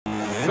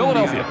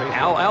Philadelphia.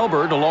 Al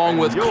Albert along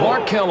with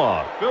Clark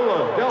Kellogg.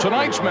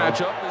 Tonight's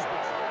matchup is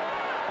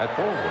at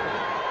forward,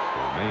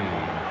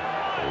 Jermaine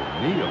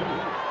O'Neal.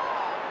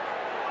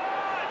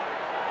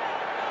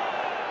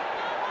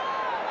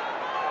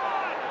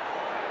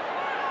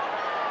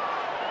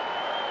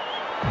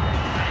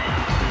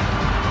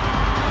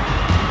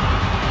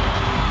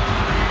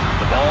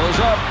 The ball is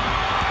up.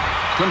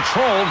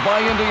 Controlled by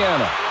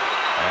Indiana.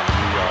 And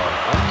we are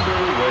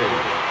underway.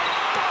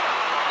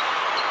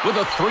 With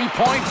a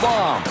three-point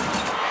bomb.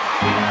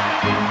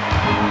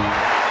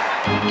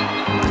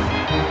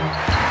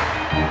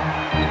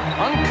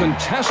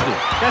 Uncontested.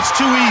 That's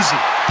too easy.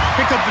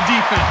 Pick up the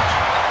defense.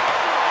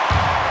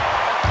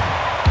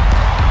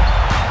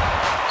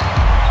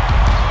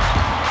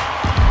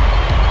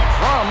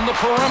 From the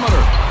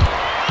perimeter.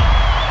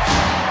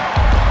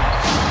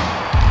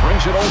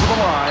 Brings it over the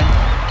line.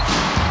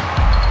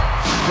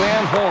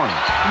 Van Horn.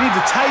 You need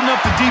to tighten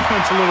up the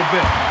defense a little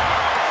bit.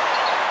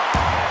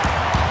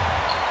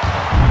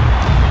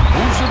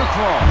 Moves it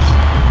across.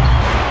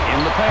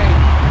 In the paint.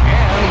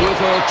 And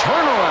with a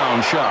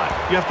turnaround shot.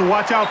 You have to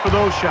watch out for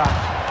those shots.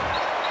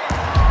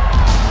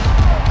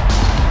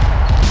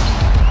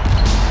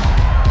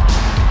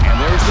 And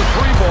there's the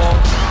three ball.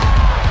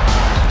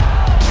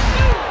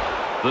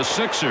 The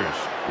Sixers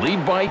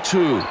lead by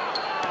 2.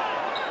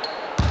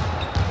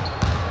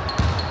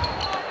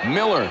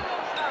 Miller.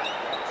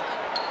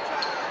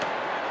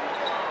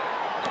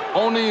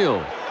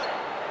 O'Neal.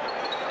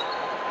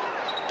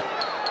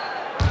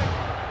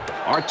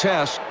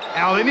 Artest.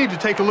 Al, they need to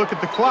take a look at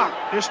the clock.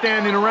 They're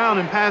standing around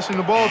and passing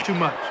the ball too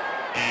much.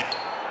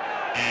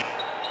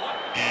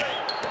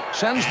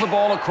 Sends the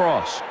ball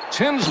across.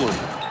 Tinsley.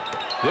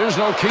 There's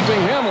no keeping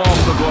him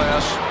off the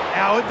glass.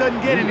 Al, it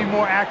doesn't get any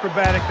more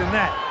acrobatic than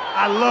that.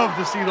 I love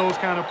to see those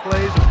kind of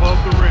plays above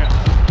the rim.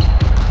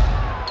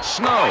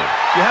 Snow.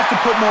 You have to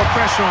put more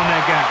pressure on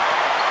that guy.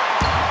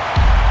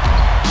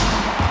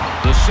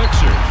 The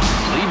Sixers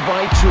lead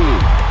by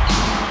 2.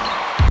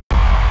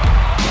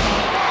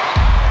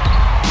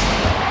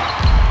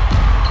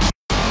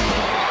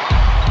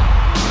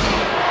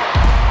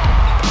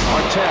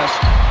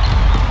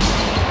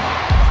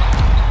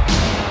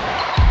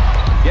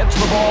 Gets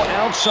the ball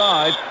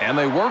outside, and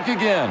they work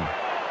again.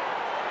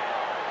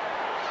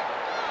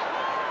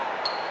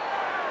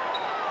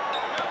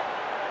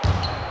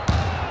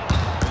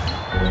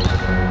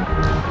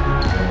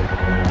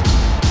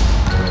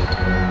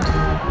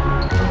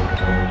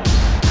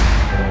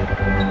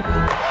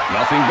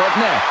 Nothing but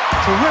net.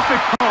 Terrific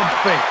pump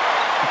fake.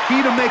 The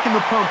key to making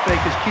the pump fake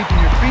is keeping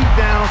your feet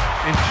down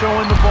and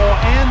showing the ball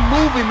and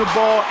moving the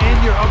ball and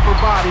your upper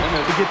body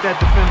to get that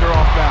defender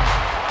off balance.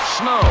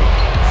 Snow,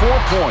 4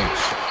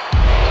 points.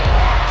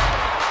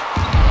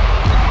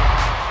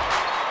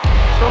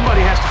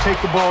 Somebody has to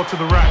take the ball to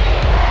the rack.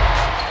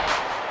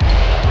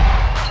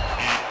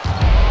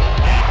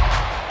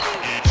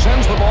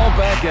 Sends the ball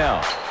back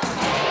out.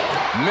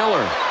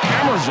 Miller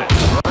hammers it.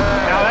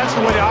 Now that's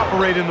the way to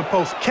operate in the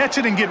post. Catch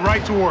it and get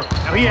right to work.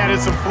 Now he added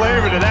some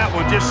flavor to that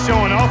one, just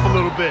showing off a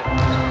little bit.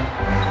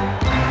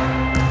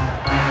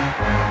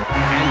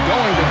 And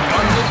going to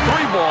gun the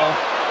three ball.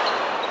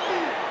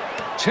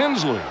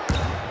 Tinsley.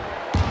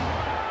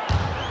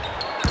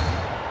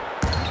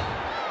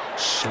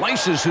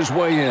 Slices his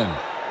way in.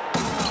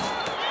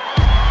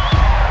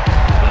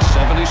 The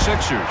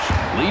 76ers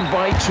lead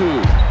by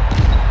 2.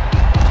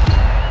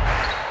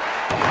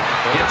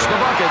 Gets the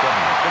bucket.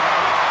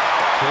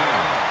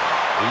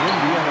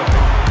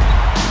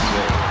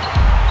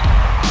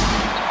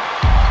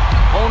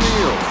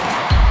 O'Neal.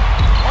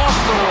 Off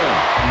the rim.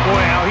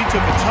 Boy, Al, he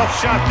took a tough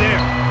shot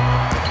there.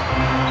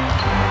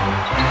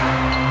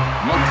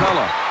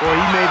 McCullough. Boy,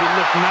 he made it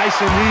look nice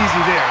and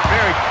easy there.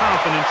 Very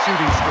confident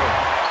shooting stroke.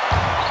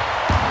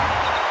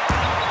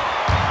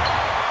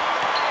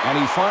 And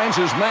he finds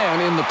his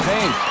man in the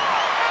paint.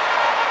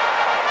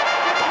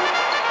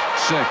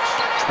 6-12,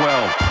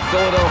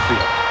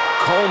 Philadelphia.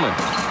 Coleman.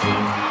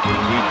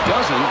 He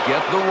doesn't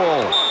get the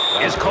roll.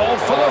 Is called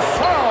for the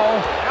foul.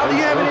 Al, do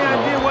you have any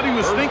idea what he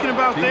was thinking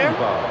about there?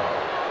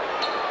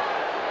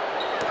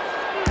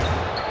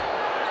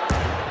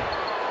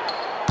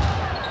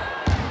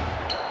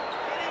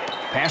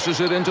 Passes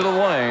it into the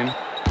lane.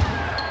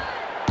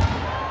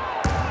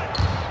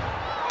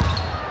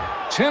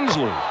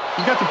 Tinsley.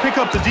 You got to pick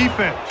up the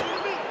defense.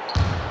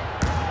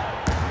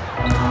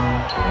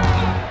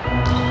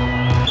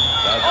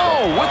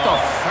 Oh, with the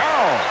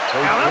foul.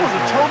 Now, that was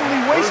a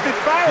totally wasted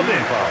foul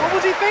there. What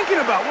was he thinking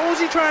about? What was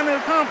he trying to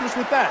accomplish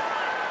with that?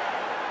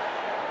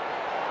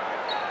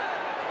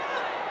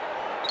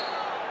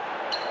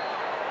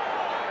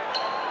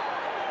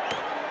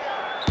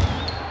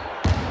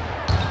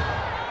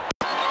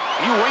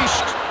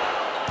 Erased.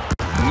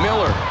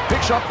 Miller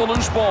picks up the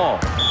loose ball.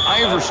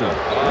 Iverson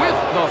with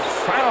the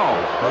foul.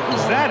 What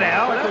was that,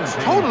 Al? That's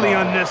totally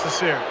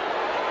unnecessary.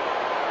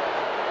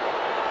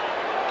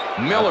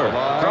 Miller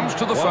comes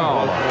to the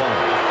foul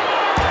line.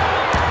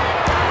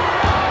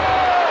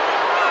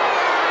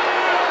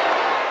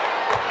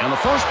 And the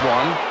first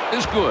one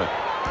is good.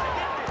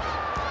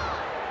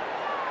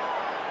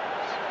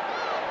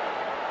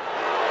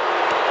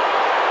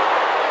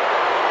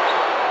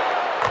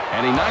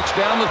 And he knocks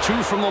down the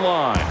 2 from the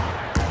line.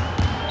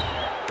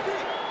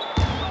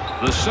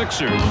 The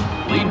Sixers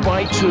lead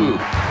by 2.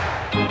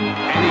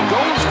 And he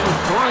goes for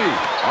 3.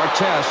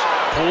 Artest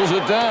pulls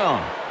it down.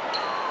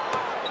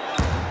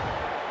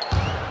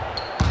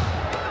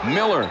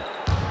 Miller.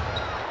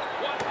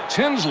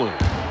 Tinsley.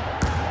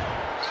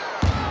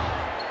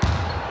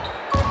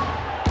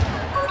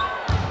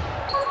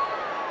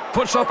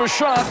 Puts up a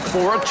shot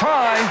for a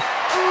tie.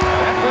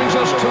 That brings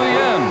us to the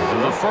end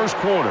of the first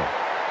quarter.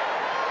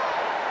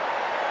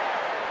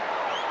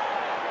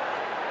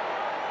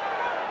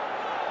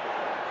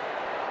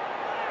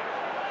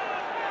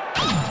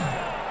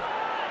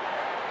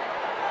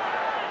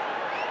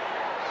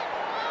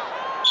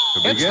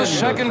 It's the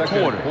second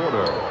quarter.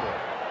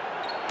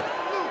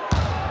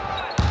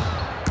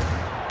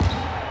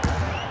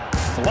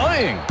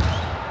 Flying.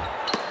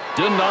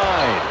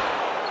 Denied.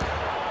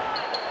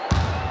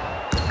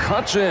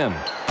 Cuts in.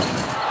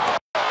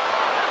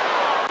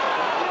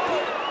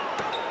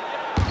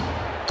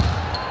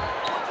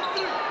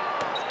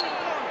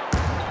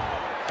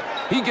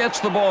 He gets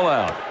the ball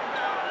out.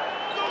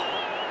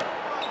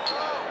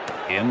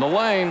 In the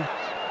lane.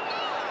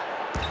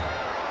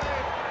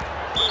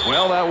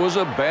 Well, that was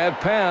a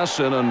bad pass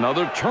and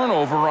another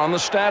turnover on the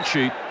stat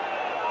sheet.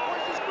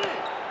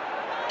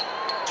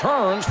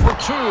 Turns for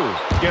 2.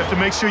 You have to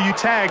make sure you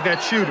tag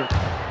that shooter.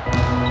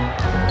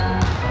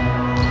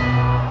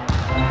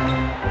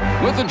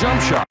 With a jump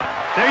shot.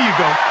 There you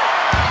go.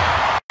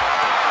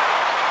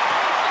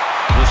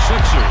 The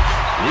Sixers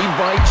lead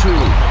by 2.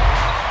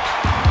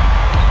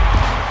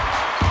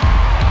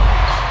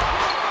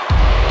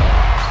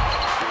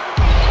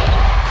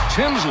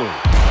 Tinsley.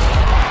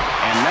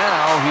 And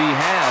now he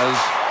has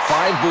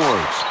 5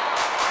 boards.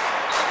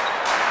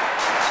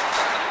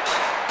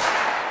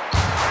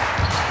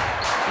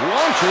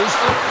 Launches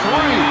a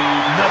 3.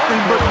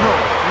 Nothing but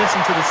rope. Listen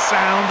to the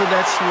sound of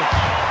that switch.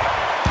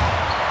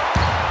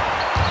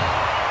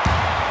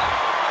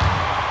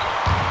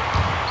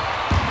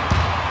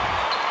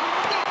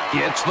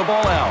 Gets the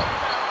ball out.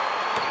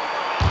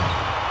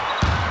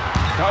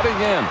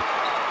 Cutting in.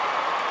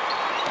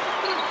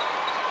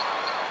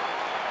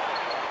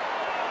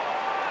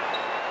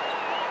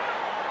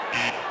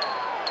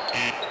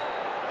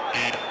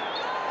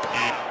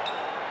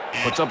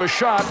 Puts up a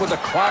shot with the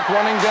clock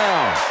running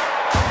down.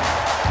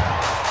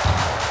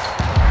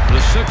 The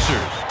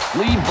Sixers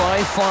lead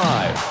by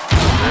 5.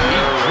 He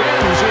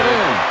jams it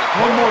in.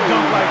 One more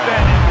dunk like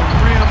that and the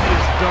rim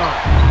is done.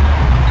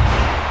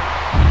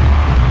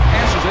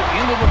 Passes it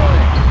into the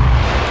lane.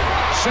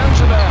 Sends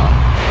it out.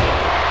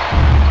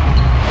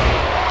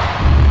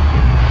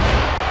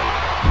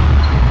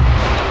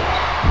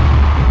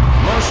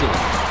 Mercer.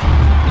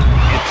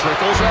 It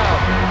trickles out.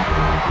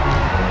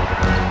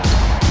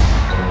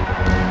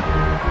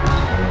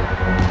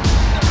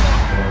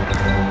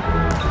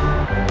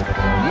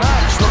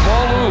 Knocks the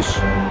ball loose.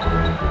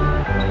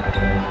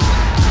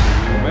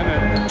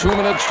 2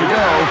 minutes to go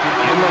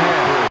in the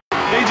half.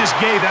 They just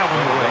gave that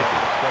one away.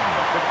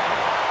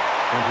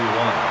 21.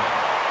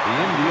 The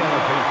Indiana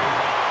Pacers.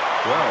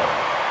 12.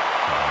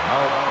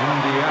 Out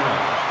Indiana.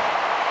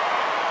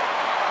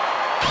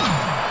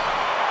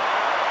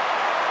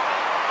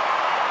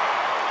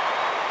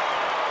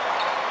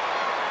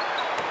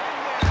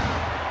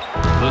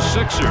 The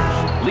Sixers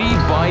lead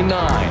by 9.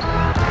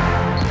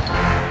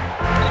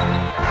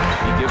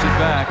 He gives it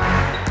back.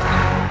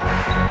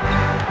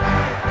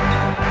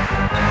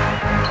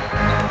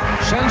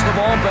 Sends the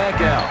ball back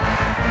out.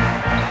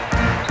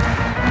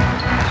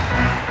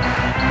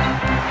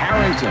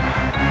 Harrington.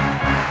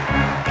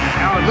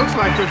 Now it looks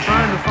like they're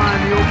trying to find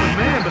the open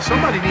man, but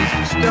somebody needs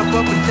to step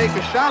up and take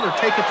a shot or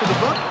take it to the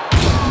bucket.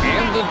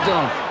 And the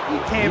dunk. He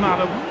came out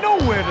of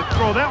nowhere to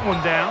throw that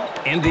one down.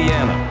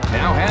 Indiana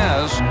now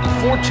has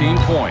 14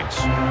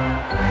 points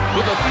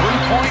with a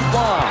 3-point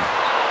bomb.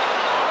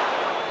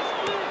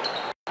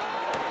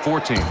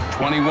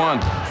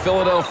 14-21,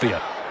 Philadelphia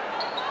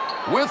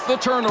with the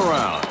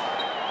turnaround.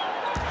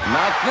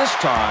 Not this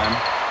time.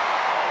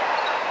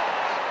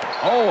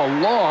 Oh, a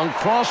long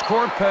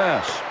cross-court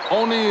pass.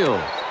 O'Neal.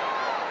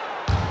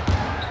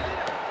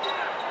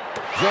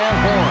 Van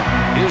Horn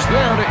is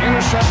there to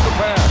intercept the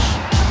pass.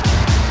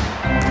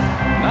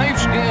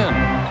 Knifes in.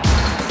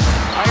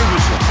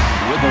 Iverson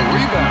with a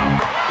rebound.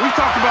 We've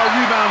talked about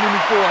rebounding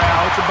before,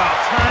 Al. It's about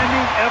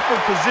timing,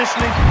 effort,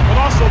 positioning, but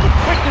also the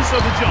quickness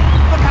of the jump.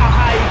 Look how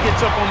high he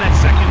gets up on that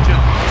second jump.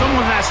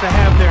 Someone has to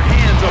have their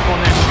hands up on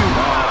that shooter.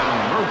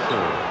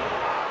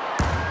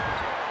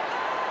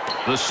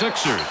 The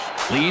Sixers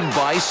lead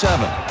by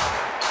 7.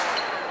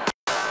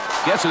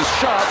 Gets his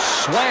shot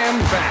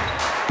slammed back.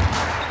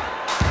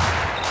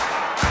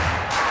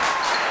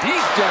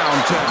 Deep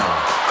downtown.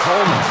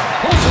 Coleman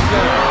pulls it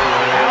down.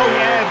 Al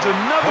adds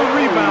another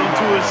rebound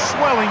to his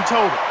swelling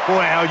total.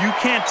 Boy, Al, you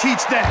can't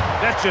teach that.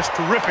 That's just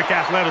terrific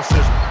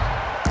athleticism.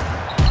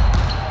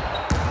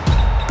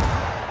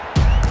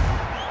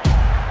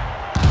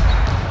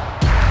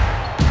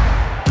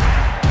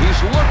 He's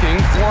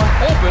looking for an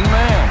open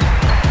man.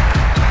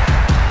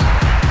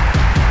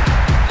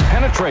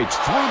 penetrates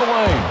through the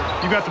lane.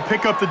 You got to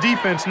pick up the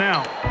defense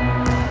now.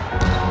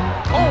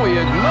 Oh, he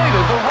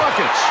ignited the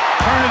Rockets.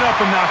 Turn it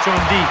up a notch on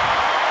deep.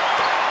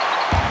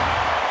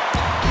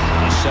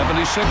 The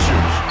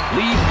 76ers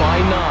lead by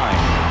 9.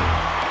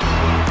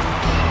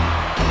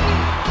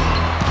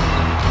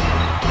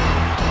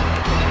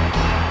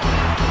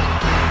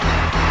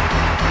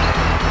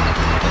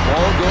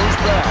 Ball goes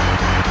back.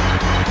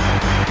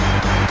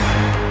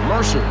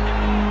 Mercer.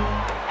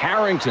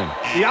 Harrington.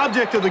 The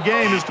object of the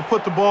game is to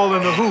put the ball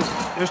in the hoop.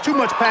 There's too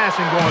much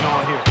passing going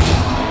on here.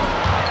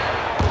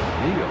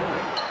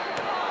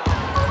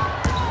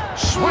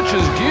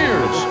 Switches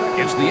gears.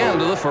 It's the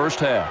end of the first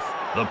half.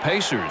 The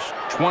Pacers,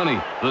 20.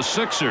 The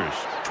Sixers,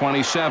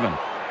 27.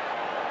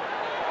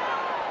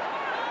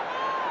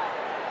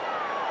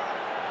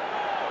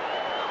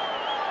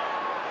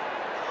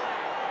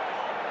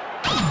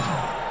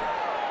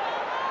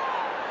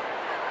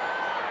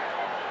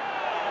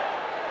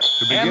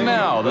 And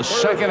now the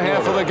second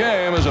half of the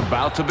game is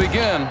about to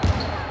begin.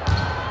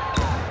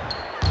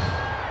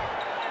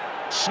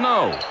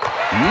 Snow.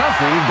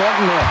 Nothing but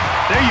net.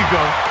 There you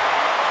go.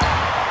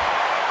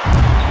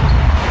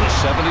 The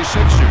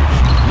 76ers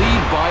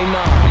lead by 9.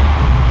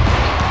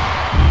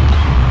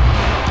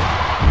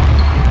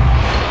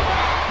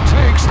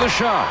 Takes the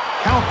shot.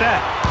 Count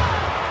that.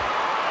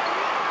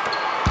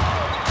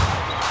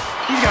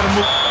 He's got to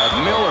move.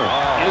 Miller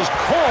is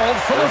called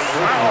for the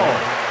foul.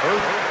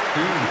 First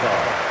team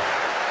foul.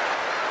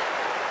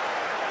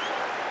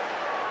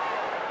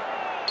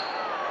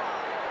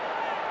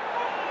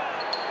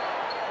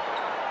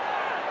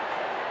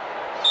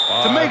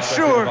 To make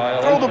sure,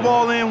 throw the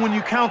ball in when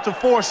you count to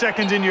 4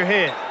 seconds in your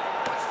head.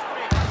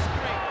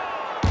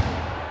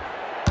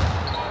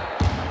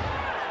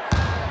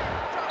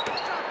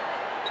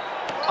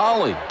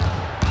 Ollie.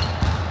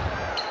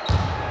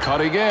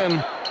 Cutting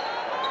in.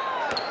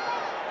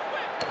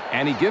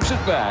 And he gives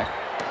it back.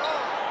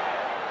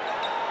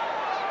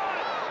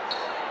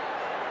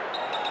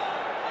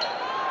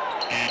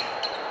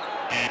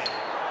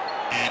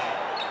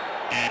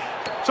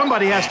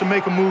 Somebody has to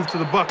make a move to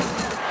the bucket.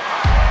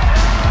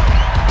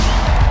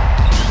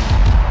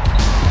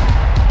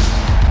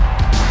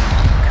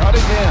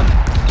 Again,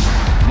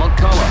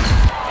 McCullough,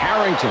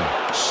 Harrington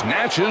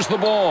snatches the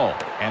ball,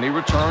 and he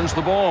returns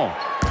the ball.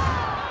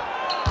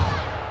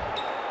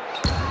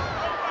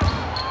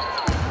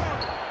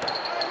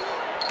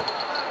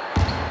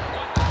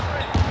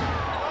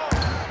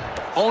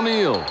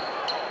 O'Neal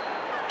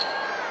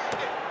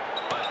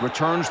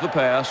returns the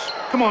pass.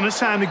 Come on, it's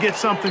time to get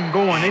something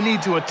going. They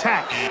need to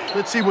attack.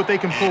 Let's see what they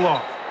can pull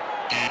off.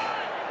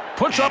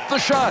 Puts up the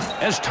shot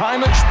as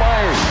time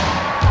expires.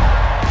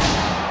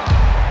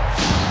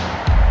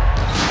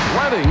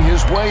 Threading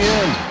his way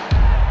in.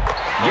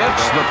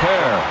 Gets the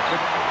pair.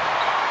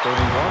 31.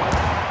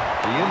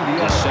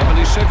 The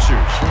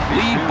 76ers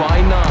lead by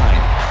 9.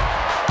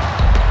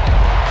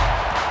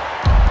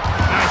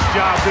 Nice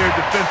job there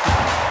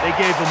defensively. They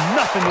gave them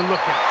nothing to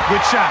look at.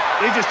 Good shot.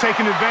 They're just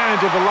taking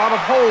advantage of a lot of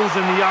holes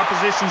in the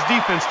opposition's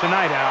defense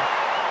tonight,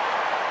 Al.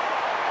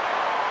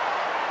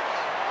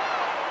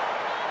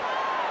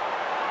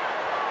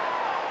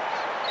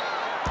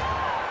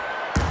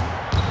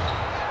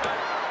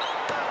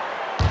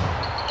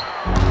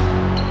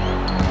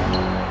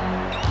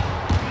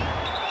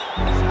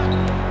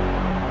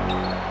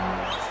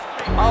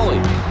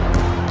 Ollie.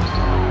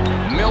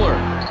 Miller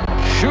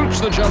shoots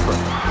the jumper.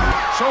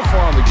 So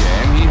far in the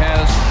game, he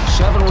has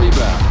 7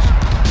 rebounds.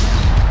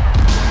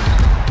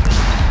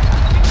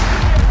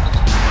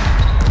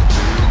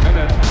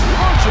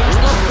 Launches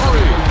the 3.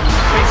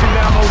 Chasing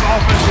down those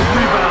offensive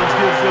rebounds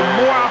gives them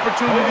more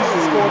opportunities to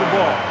score the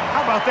ball.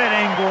 How about that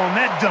angle on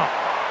that dunk?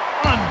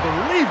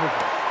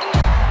 Unbelievable.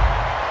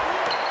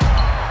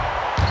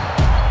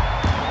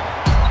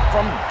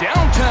 From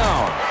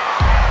downtown.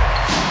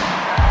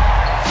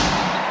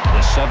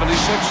 The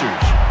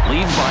 76ers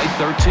lead by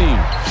 13.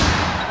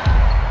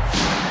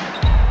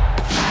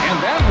 And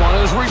that one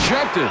is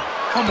rejected.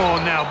 Come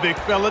on now, big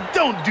fella.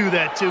 Don't do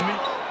that to me.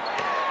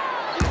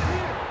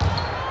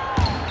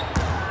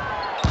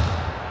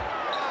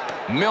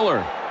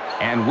 Miller,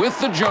 and with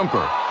the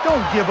jumper.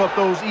 Don't give up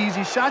those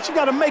easy shots. You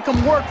got to make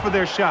them work for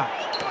their shots.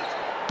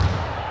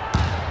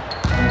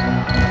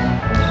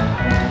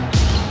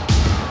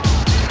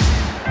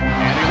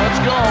 And he lets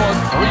go a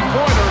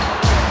three-pointer.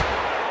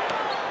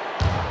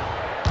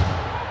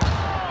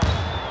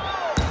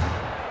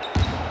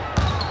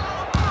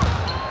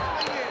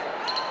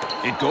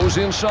 It goes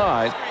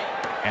inside,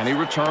 and he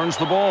returns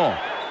the ball.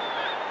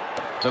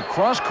 The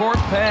cross-court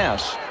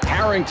pass.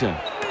 Harrington.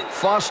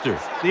 Foster.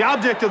 The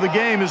object of the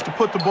game is to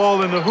put the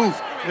ball in the hoop.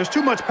 There's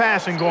too much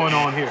passing going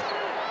on here.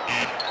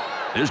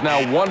 There's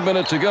now 1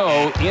 minute to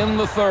go in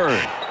the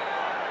third.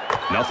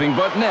 Nothing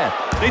but net.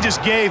 They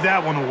just gave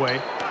that one away.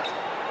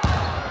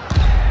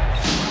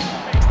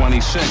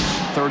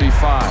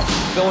 26-35,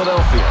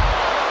 Philadelphia.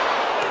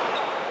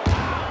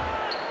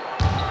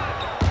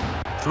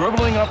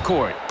 Dribbling up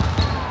court.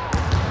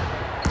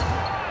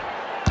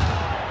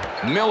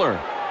 Miller.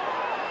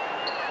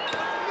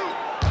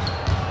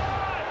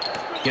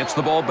 Gets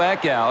the ball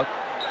back out.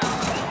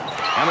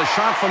 And a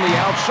shot from the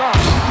outside.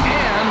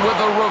 And with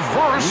a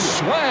reverse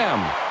slam.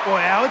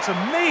 Boy, Al, it's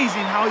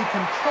amazing how he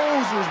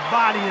controls his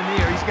body in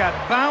the air. He's got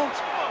bounce,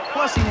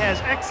 plus he has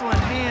excellent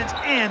hands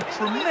and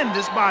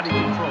tremendous body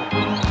control.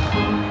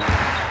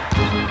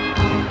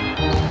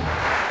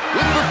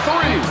 With the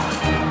three.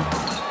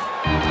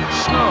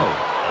 Snow.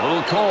 A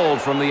little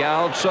cold from the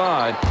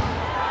outside.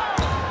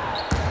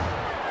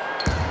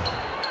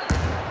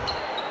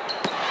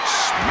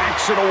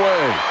 Smacks it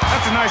away.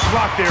 That's a nice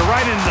block there,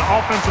 right in the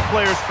offensive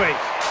player's face.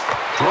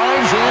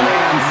 Drives in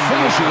and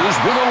finishes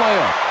with a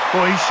layup.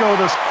 Boy, he showed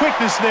us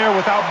quickness there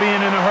without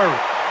being in a hurry.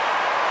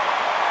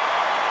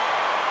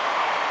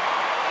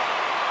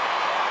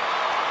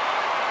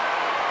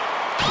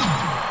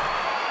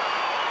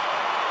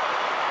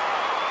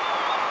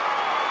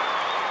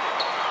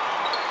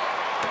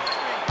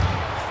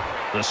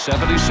 The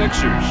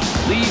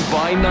 76ers lead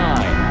by 9.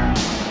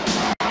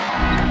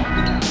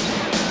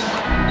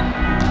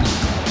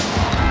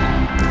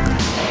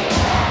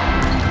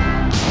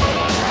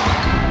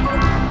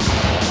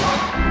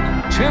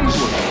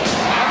 Tinsley.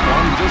 That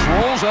one just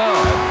rolls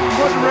out. He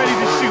wasn't ready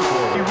to shoot.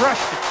 He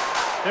rushed it.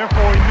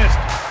 Therefore, he missed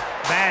it.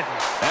 Badly.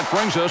 That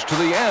brings us to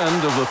the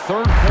end of the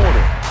third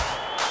quarter.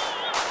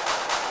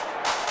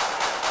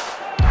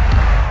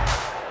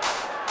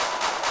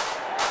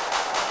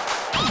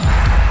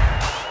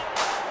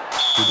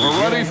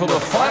 We're ready for the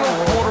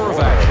final quarter of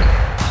action.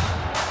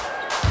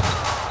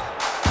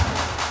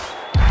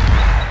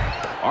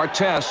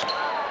 Artest.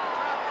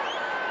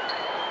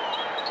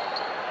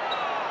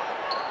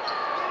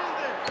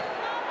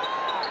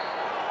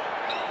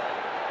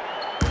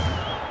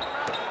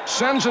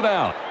 Sends it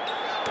out.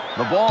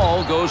 The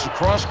ball goes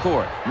across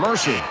court.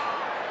 Mercy.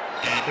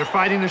 They're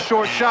fighting a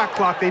short shot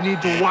clock. They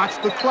need to watch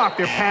the clock.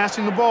 They're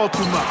passing the ball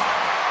too much.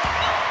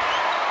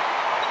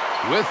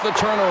 With the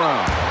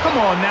turnaround. Come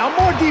on now,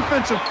 more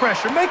defensive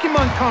pressure. Make him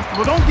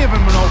uncomfortable. Don't give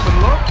him an open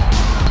look.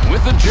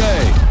 With the J.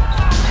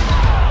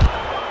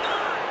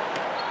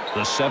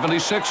 The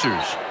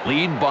 76ers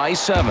lead by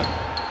 7.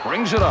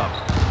 Brings it up.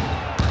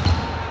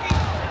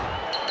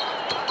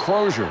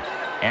 Crozier.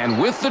 And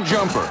with the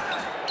jumper.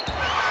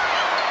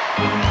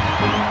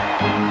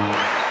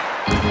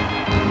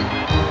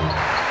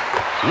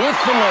 With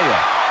the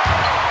layup.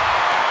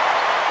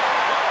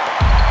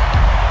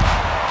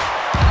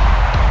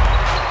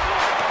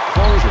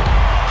 Crozier.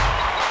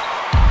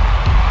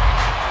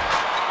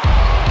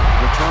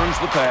 Returns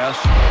the pass.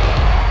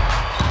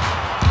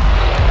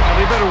 Now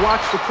they better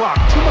watch the clock.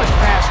 Too much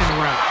passing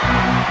around.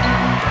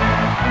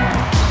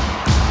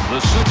 The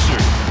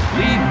Sixers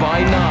lead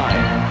by 9.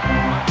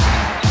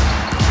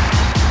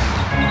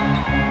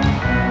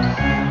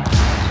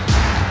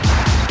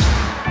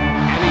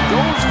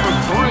 Goes for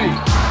 3.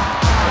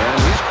 And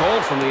he's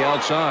called from the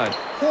outside.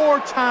 Poor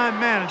time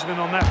management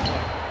on that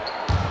play.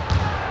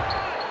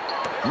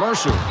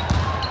 Mercer.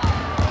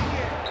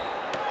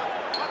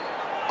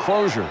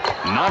 Crozier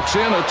knocks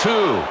in a 2.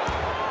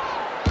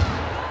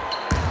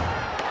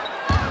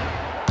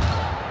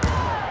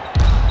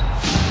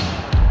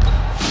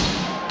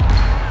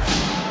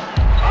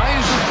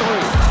 Eyes a 3.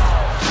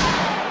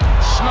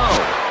 Snow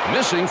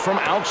missing from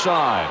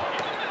outside.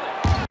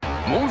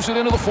 Moves it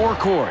into the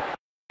forecourt.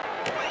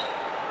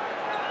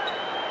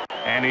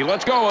 And he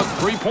lets go a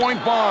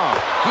three-point bomb.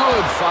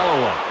 Good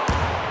follow-up.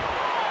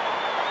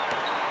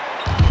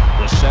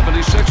 The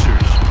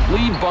 76ers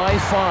lead by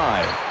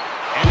 5.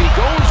 And he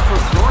goes for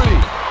 3.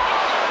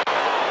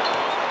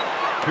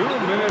 2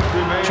 minutes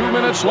remaining. 2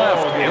 minutes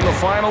left in the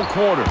final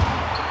quarter.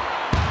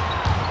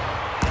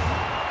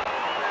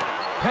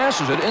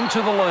 Passes it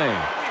into the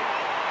lane.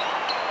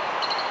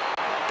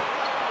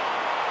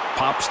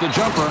 Pops the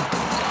jumper.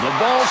 The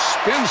ball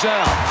spins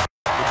out.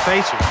 The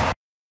Pacers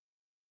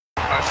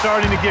are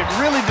starting to get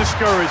really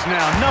discouraged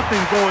now.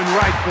 Nothing going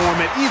right for them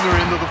at either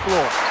end of the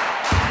floor.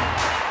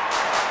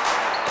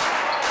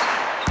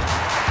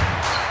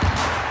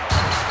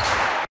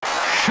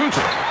 Shoots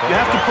it. You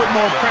have to put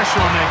more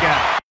pressure on that guy.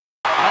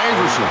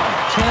 Iverson,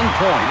 10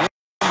 points.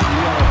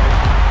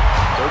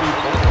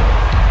 34.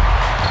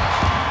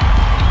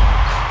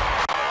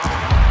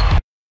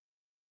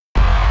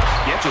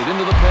 Gets it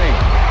into the paint.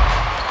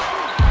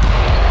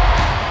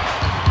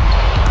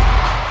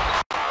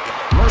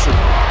 Mercer.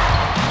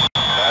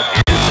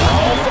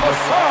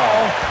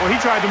 Well, he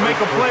tried to make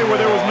a play where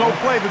there was no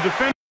play. The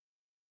defender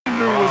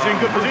was in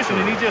good position,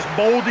 and he just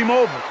bowled him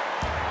over.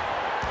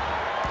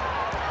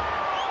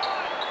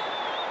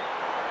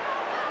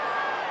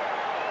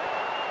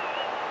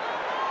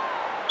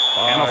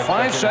 And a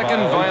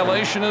 5-second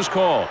violation is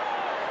called.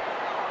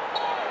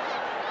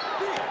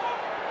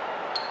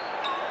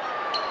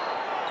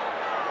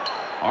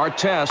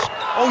 Artest.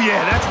 Oh,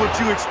 yeah, that's what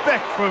you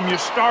expect from your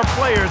star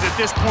players at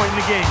this point in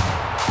the game.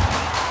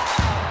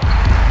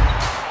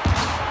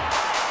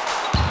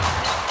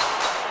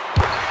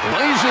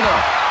 Lays it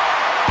up.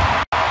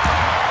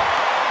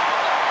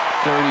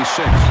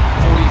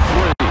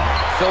 36-43,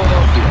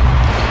 Philadelphia.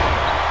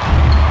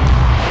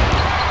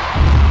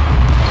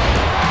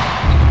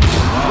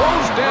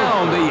 Throws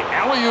down the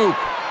alley-oop.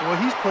 Well,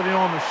 he's putting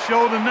on the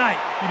show tonight.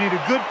 You need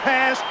a good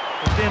pass,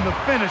 but then the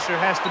finisher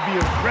has to be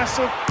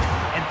aggressive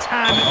and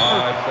time it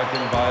perfect.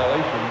 5-second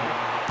violation.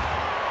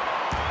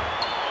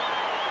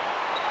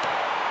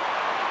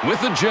 With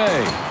the J.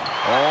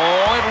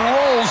 Oh, it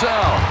rolls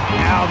out.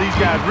 Now these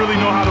guys really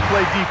know how to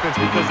play defense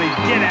because they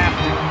get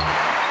after it.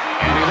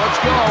 And he lets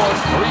go.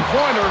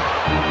 Three-pointer.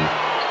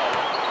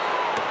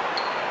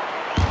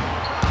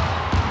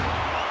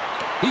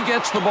 He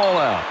gets the ball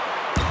out.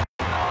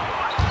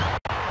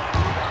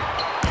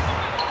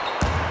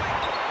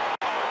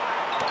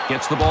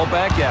 Gets the ball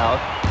back out.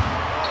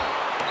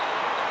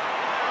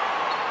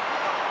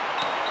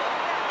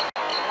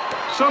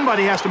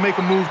 Somebody has to make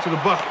a move to the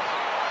bucket.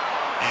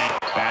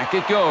 Back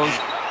it goes.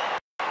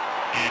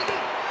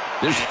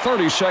 There's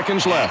 30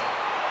 seconds left.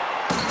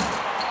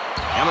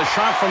 And the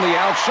shot from the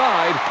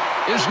outside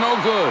is no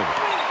good.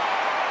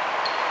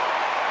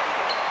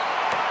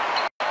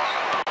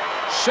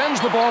 Sends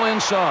the ball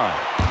inside.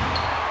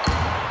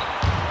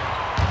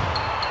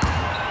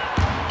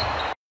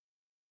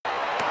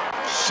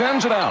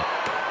 Sends it out.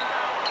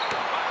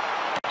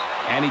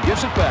 And he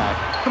gives it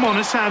back. Come on,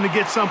 it's time to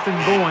get something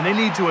going. They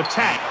need to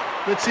attack.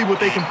 Let's see what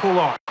they can pull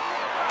off.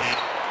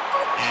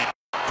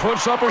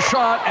 Puts up a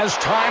shot as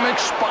time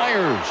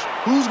expires.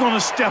 Who's going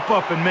to step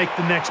up and make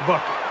the next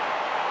bucket?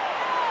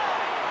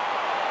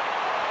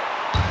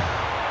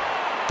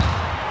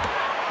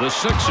 The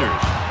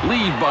Sixers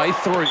lead by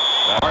 3.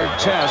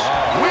 Artest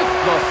with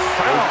the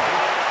foul.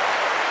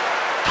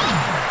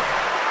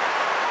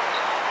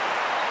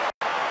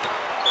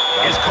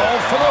 Is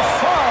called for the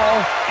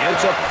foul.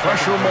 It's a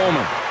pressure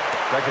moment.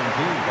 Second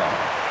team foul.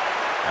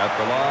 At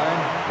the line,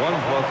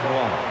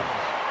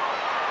 1+1.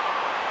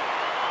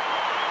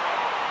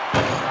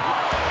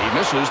 He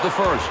misses the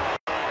first.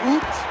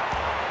 Oops.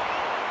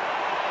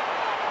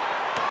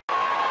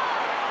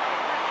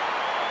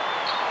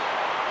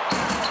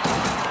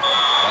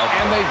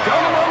 And they got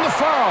him on the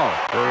foul.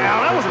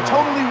 Now, that was a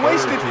totally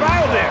wasted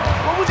foul there.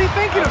 What was he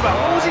thinking about?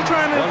 What was he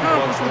trying to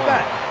accomplish with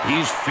that?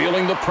 He's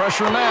feeling the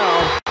pressure now.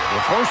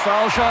 The first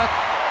foul shot,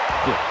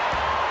 good.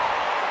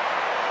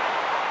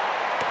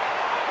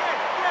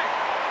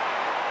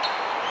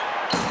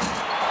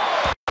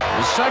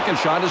 The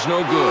second shot is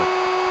no good.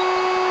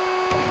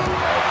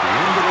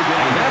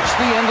 And that's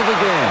the end of the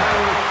game.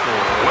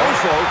 Well,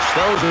 folks,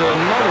 that was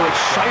another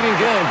exciting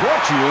game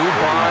brought to you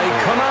by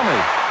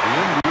Konami.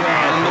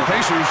 And the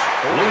Pacers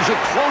lose a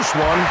close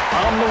one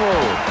on the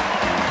road.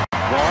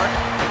 Bart?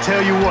 I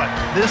tell you what,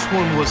 this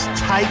one was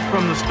tight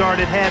from the start.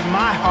 It had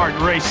my heart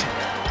racing.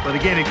 But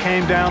again, it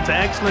came down to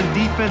excellent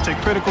defense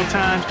at critical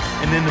times,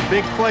 and then the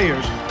big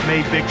players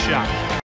made big shots.